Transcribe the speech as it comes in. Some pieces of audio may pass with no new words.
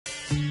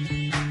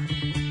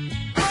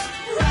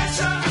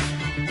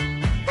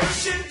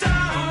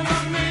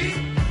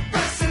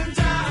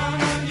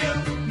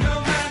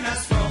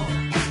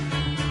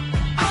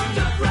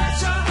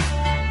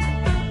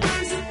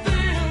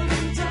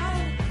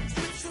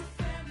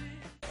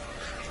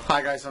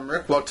Hi guys, I'm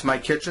Rick. Welcome to my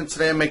kitchen.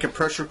 Today I'm making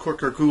pressure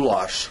cooker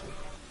goulash.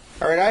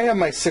 Alright, I have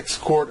my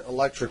 6-quart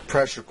electric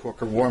pressure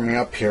cooker warming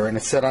up here, and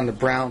it's set on the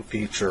brown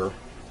feature.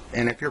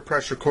 And if your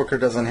pressure cooker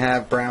doesn't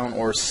have brown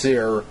or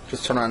sear,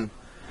 just turn on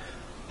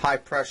high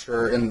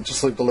pressure and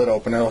just leave the lid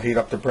open. It'll heat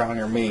up to brown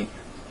your meat.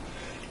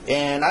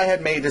 And I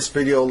had made this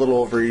video a little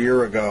over a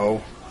year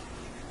ago,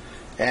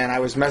 and I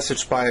was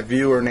messaged by a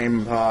viewer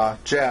named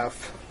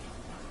Jeff,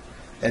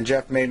 and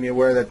Jeff made me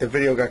aware that the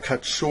video got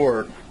cut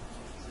short.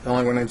 It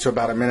only went into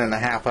about a minute and a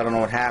half. I don't know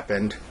what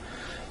happened,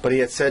 but he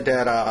had said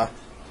that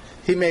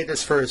he made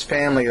this for his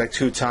family like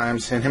 2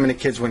 times, and him and the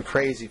kids went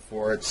crazy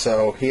for it.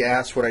 So he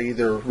asked would I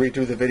either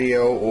redo the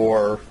video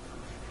or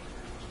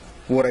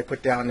would I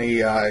put down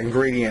the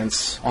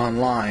ingredients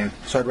online.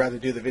 So I'd rather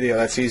do the video.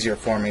 That's easier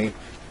for me.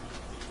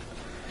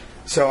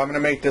 So I'm going to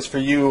make this for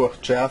you,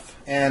 Jeff.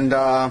 And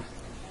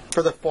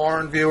for the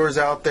foreign viewers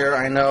out there,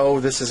 I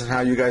know this isn't how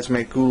you guys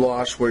make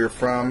goulash where you're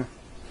from.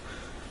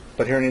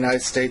 But here in the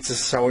United States, this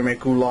is how we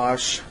make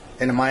goulash.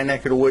 And in my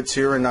neck of the woods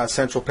here in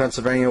central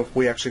Pennsylvania,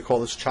 we actually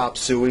call this chop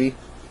suey.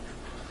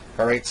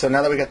 Alright, so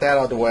now that we got that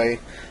out of the way,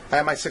 I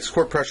have my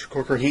 6-quart pressure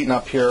cooker heating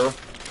up here.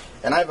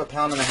 And I have a 1.5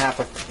 pounds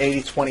of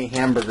 80/20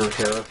 hamburger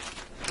here.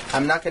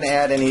 I'm not going to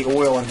add any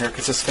oil in here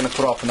because it's going to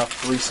put off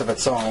enough grease of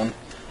its own.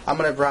 I'm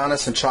going to brown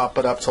this and chop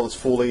it up till it's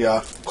fully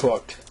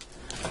cooked.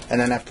 And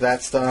then after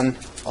that's done,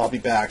 I'll be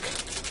back.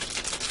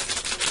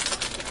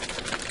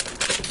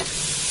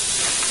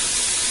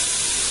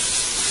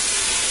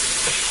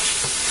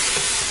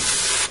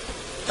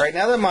 Alright,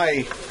 now that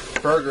my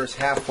burger is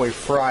halfway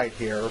fried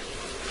here,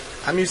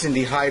 I'm using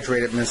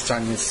dehydrated minced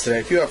onions today.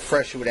 If you have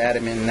fresh, you would add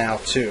them in now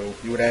too.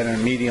 You would add in a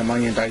medium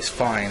onion diced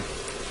fine.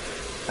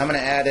 I'm going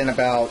to add in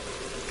about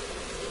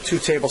 2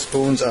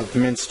 tablespoons of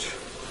minced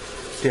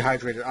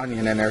dehydrated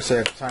onion in there so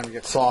that it's time to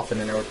get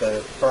softened in there with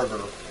the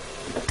burger.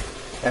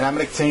 And I'm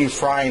going to continue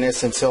frying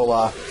this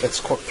until it's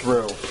cooked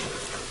through.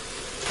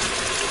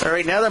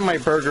 Alright, now that my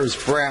burger is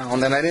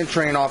brown, and I didn't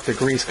drain off the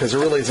grease because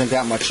there really isn't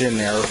that much in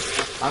there,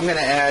 I'm going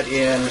to add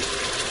in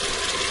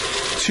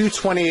 2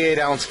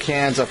 28-ounce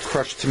cans of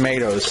crushed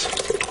tomatoes.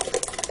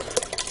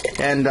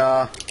 And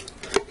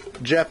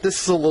Jeff,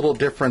 this is a little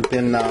different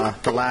than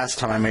the last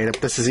time I made it.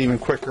 This is even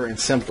quicker and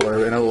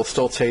simpler, and it will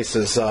still taste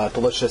as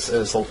delicious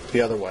as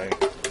the other way.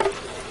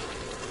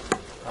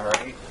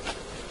 Alright.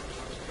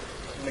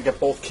 I'm going to get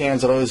both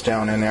cans of those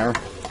down in there.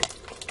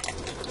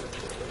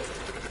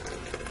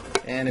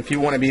 And if you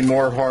want to be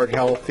more heart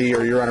healthy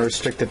or you're on a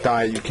restricted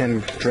diet, you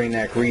can drain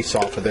that grease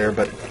off of there,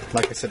 but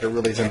like I said, there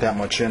really isn't that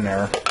much in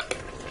there.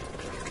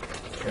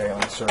 Okay,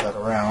 let me stir that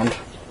around.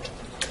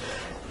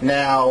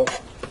 Now,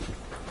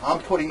 I'm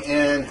putting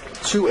in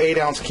 2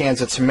 8-ounce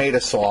cans of tomato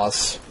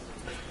sauce,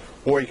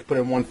 or you can put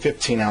in 1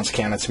 15-ounce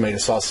can of tomato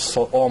sauce.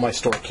 So all my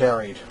store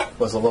carried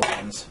was the little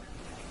ones.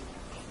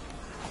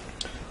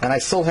 And I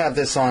still have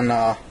this on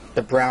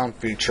the brown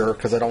feature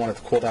because I don't want it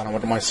to cool down. I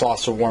want my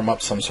sauce to warm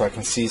up some so I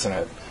can season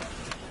it.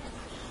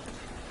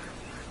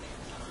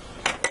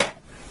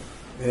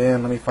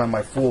 And let me find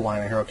my full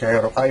line in here. Okay,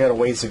 I got a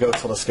ways to go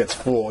till this gets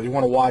full. You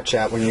want to watch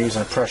that when you're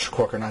using a pressure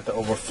cooker, not to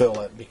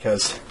overfill it,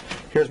 because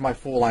here's my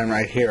full line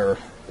right here.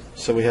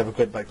 So we have a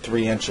good like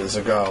 3 inches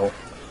to go.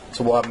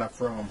 So we'll have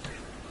enough room.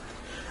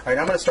 Alright,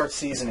 I'm going to start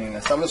seasoning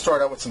this. I'm going to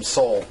start out with some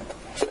salt.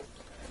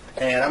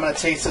 And I'm going to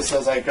taste this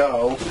as I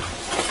go.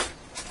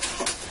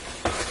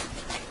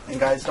 And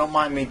guys, don't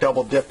mind me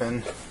double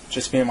dipping.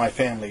 Just me and my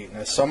family eating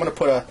this. So I'm going to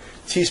put a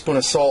teaspoon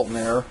of salt in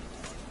there.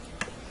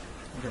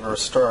 Give her a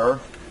stir.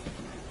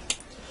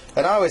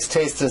 And I always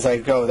taste as I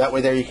go. That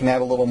way there you can add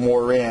a little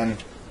more in.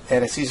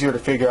 And it's easier to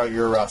figure out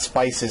your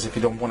spices if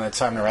you don't want at a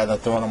time rather than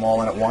throwing them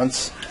all in at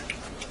once.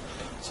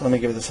 So let me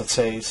give this a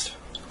taste.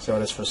 See how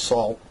it is for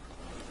salt.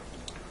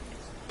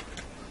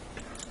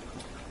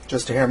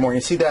 Just to hear more.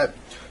 You see that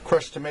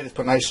crushed tomatoes,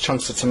 put nice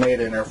chunks of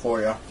tomato in there for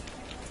you.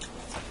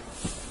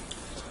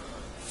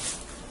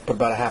 Put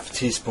about a half a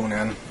teaspoon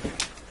in.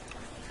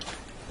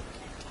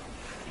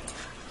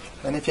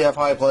 And if you have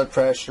high blood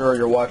pressure or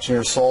you're watching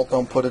your salt,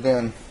 don't put it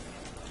in.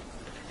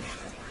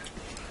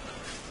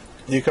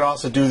 You could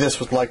also do this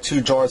with like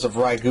 2 jars of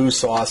ragu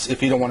sauce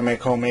if you don't want to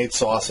make homemade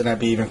sauce, and that'd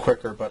be even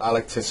quicker, but I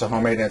like to taste the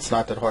homemade and it's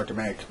not that hard to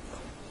make.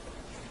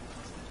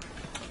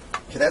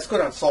 Okay, that's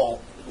good on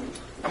salt.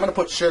 I'm going to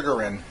put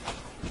sugar in.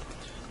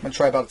 I'm going to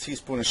try about a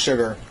teaspoon of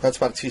sugar. That's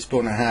about a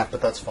teaspoon and a half,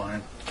 but that's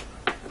fine.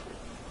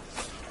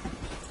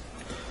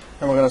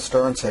 And we're going to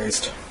stir and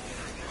taste.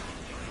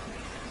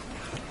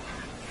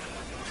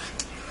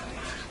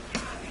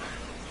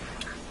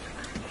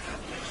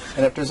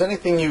 And if there's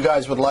anything you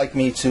guys would like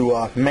me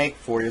to make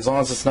for you, as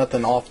long as it's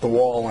nothing off the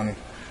wall and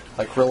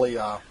like really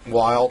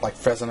wild, like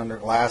pheasant under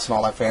glass and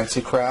all that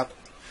fancy crap,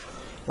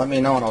 let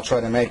me know and I'll try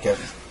to make it.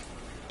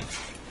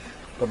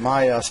 But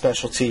my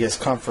specialty is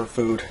comfort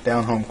food,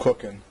 down-home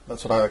cooking.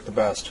 That's what I like the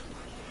best.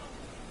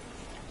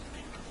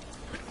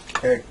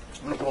 Okay,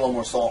 I'm going to put a little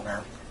more salt in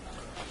there.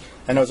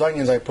 And those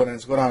onions I put in,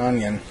 it's good on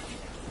onion.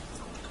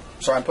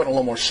 Sorry, I'm putting a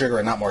little more sugar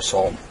and not more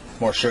salt.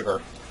 More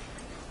sugar.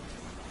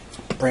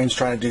 Brain's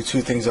trying to do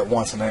 2 things at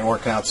once and it ain't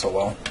working out so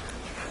well.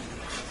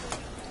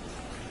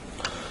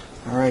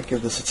 Alright,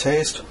 give this a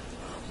taste.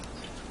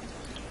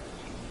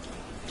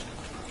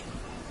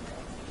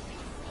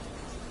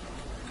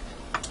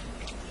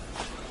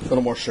 A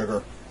little more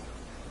sugar.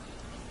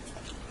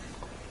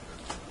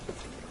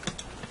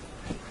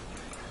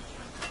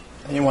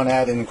 And you want to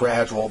add in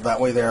gradual, that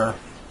way there.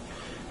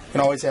 You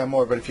can always add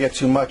more, but if you get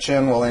too much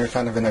in, well, then you're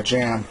kind of in a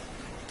jam.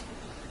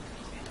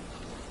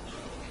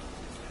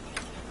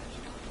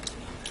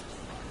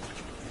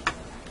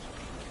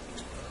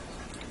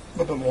 A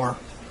little bit more.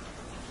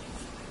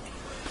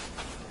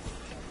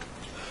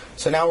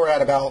 So now we're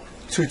at about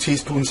 2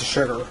 teaspoons of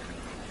sugar.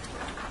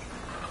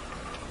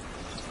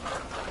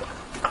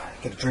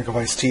 Get a drink of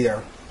iced tea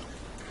there.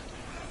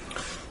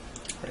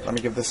 Right, let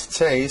me give this a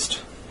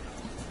taste.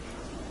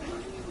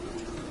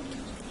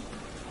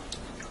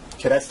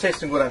 Okay, that's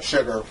tasting good on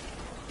sugar.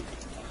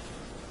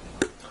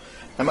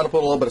 I'm going to put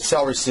a little bit of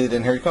celery seed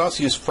in here. You can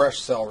also use fresh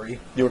celery.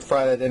 You would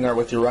fry that in there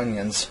with your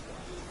onions.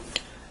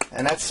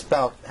 And that's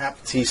about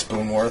half a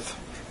teaspoon worth.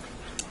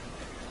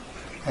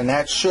 And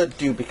that should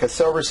do, because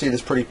celery seed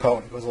is pretty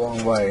potent. It goes a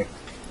long way.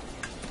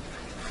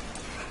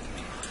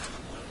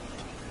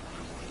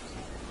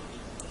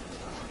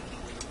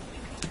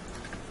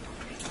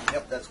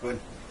 Yep, that's good.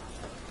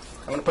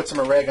 I'm going to put some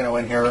oregano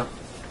in here,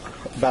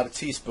 about a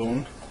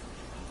teaspoon.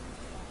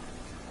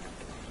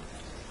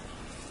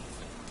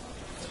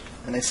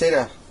 And they say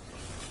to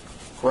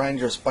grind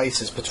your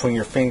spices between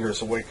your fingers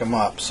to wake them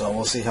up, so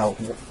we'll see how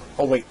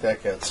awake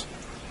that gets.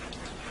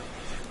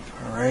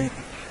 Alright.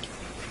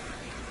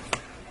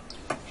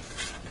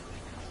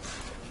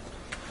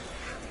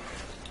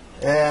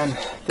 And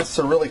this is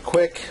a really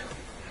quick,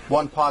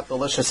 one-pot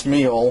delicious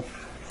meal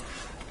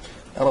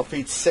that'll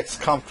feed 6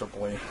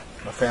 comfortably,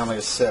 a family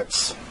of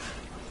 6.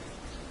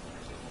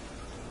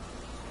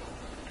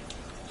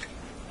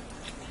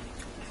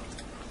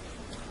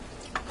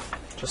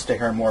 Just a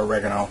hair more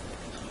oregano,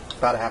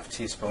 about a half a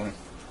teaspoon.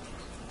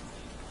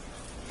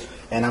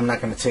 And I'm not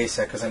going to taste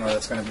that because I know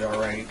that's going to be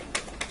alright.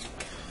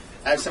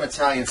 I have some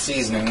Italian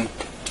seasoning.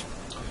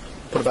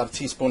 Put about a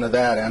teaspoon of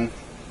that in.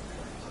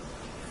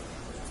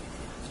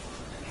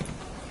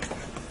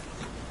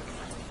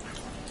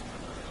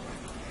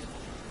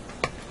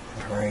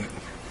 Alright.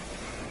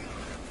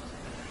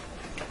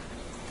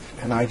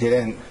 And I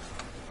didn't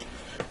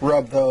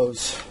rub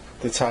the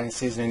Italian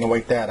seasoning to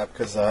wake that up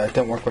because it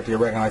didn't work with the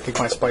oregano. I think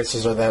my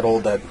spices are that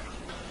old that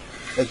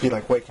it'd be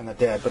like waking the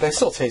dead. But they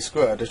still taste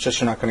good. It's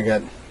just you're not going to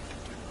get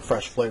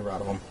fresh flavor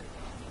out of them.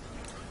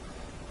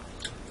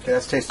 Okay,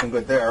 that's tasting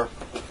good there.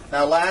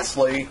 Now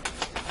lastly,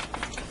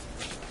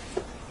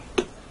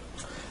 I'm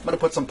going to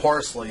put some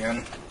parsley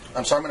in.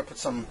 I'm sorry, I'm going to put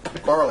some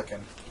garlic in.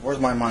 Where's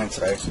my mind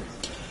today?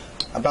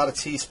 About a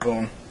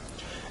teaspoon.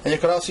 And you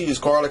could also use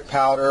garlic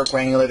powder,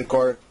 granulated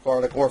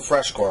garlic, or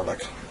fresh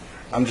garlic.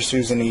 I'm just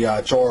using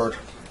the jarred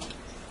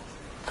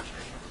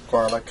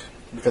garlic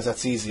because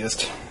that's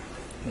easiest.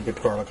 I'll get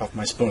the garlic off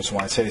my spoon so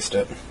when I taste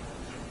it.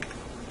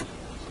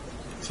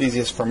 It's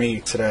easiest for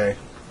me today.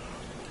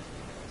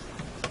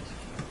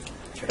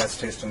 Okay, that's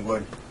tasting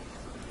good.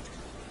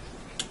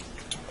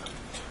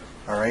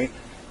 Alright.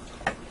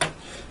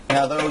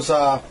 Now those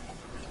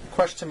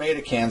crushed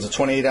tomato cans, a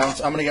 28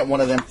 ounce, I'm going to get one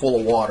of them full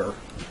of water.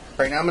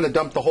 Right now I'm going to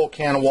dump the whole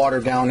can of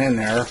water down in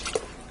there.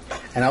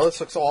 And now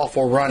this looks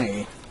awful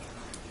runny,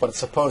 but it's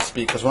supposed to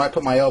be, because when I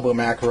put my elbow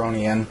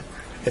macaroni in,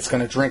 it's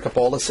going to drink up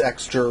all this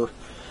extra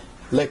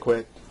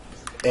liquid,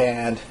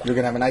 and you're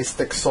going to have a nice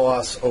thick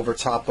sauce over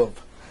top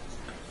of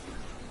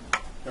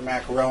your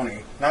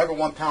macaroni. Now I have a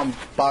 1 pound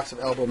box of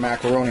elbow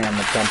macaroni I'm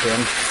going to dump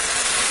in.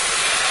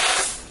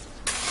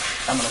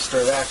 I'm going to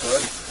stir that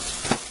good.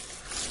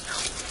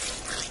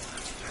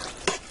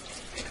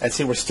 And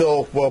see, we're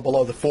still well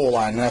below the full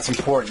line, and that's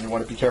important. You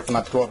want to be careful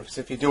not to go over, because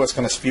if you do, it's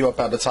going to spew up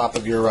out the top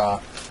of your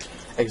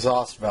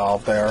exhaust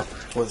valve there,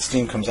 where the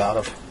steam comes out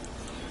of.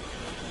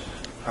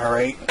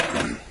 Alright,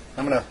 I'm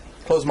going to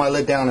close my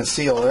lid down and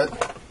seal it.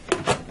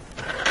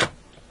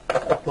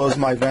 Close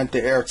my vent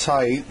to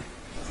airtight.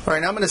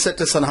 Alright, now I'm going to set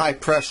this on high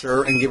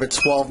pressure and give it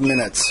 12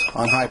 minutes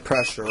on high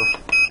pressure.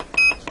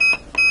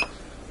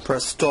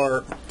 Press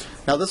start.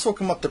 Now this will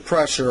come up to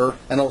pressure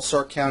and it'll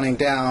start counting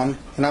down,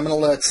 and I'm going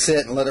to let it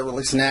sit and let it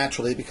release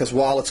naturally, because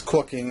while it's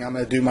cooking I'm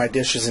going to do my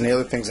dishes and the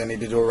other things I need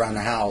to do around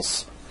the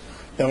house.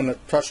 Then when the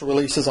pressure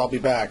releases, I'll be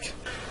back.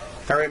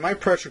 Alright, my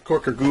pressure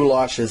cooker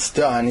goulash is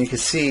done. You can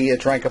see it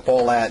drank up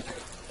all that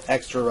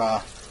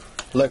extra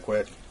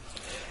liquid.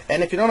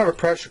 And if you don't have a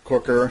pressure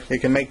cooker, you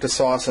can make the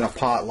sauce in a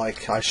pot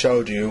like I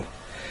showed you,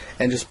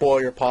 and just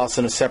boil your pasta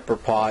in a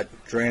separate pot,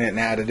 drain it and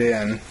add it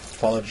in.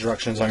 Follow the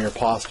directions on your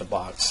pasta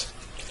box.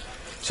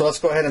 So let's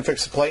go ahead and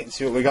fix the plate and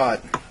see what we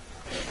got.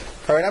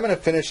 Alright, I'm going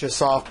to finish this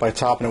off by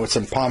topping it with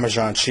some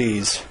Parmesan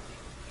cheese.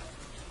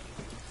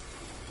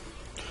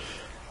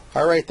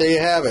 Alright, there you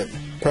have it.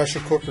 Pressure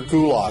cooker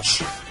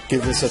goulash.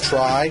 Give this a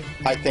try.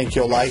 I think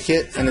you'll like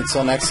it. And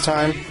until next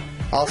time,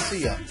 I'll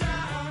see ya.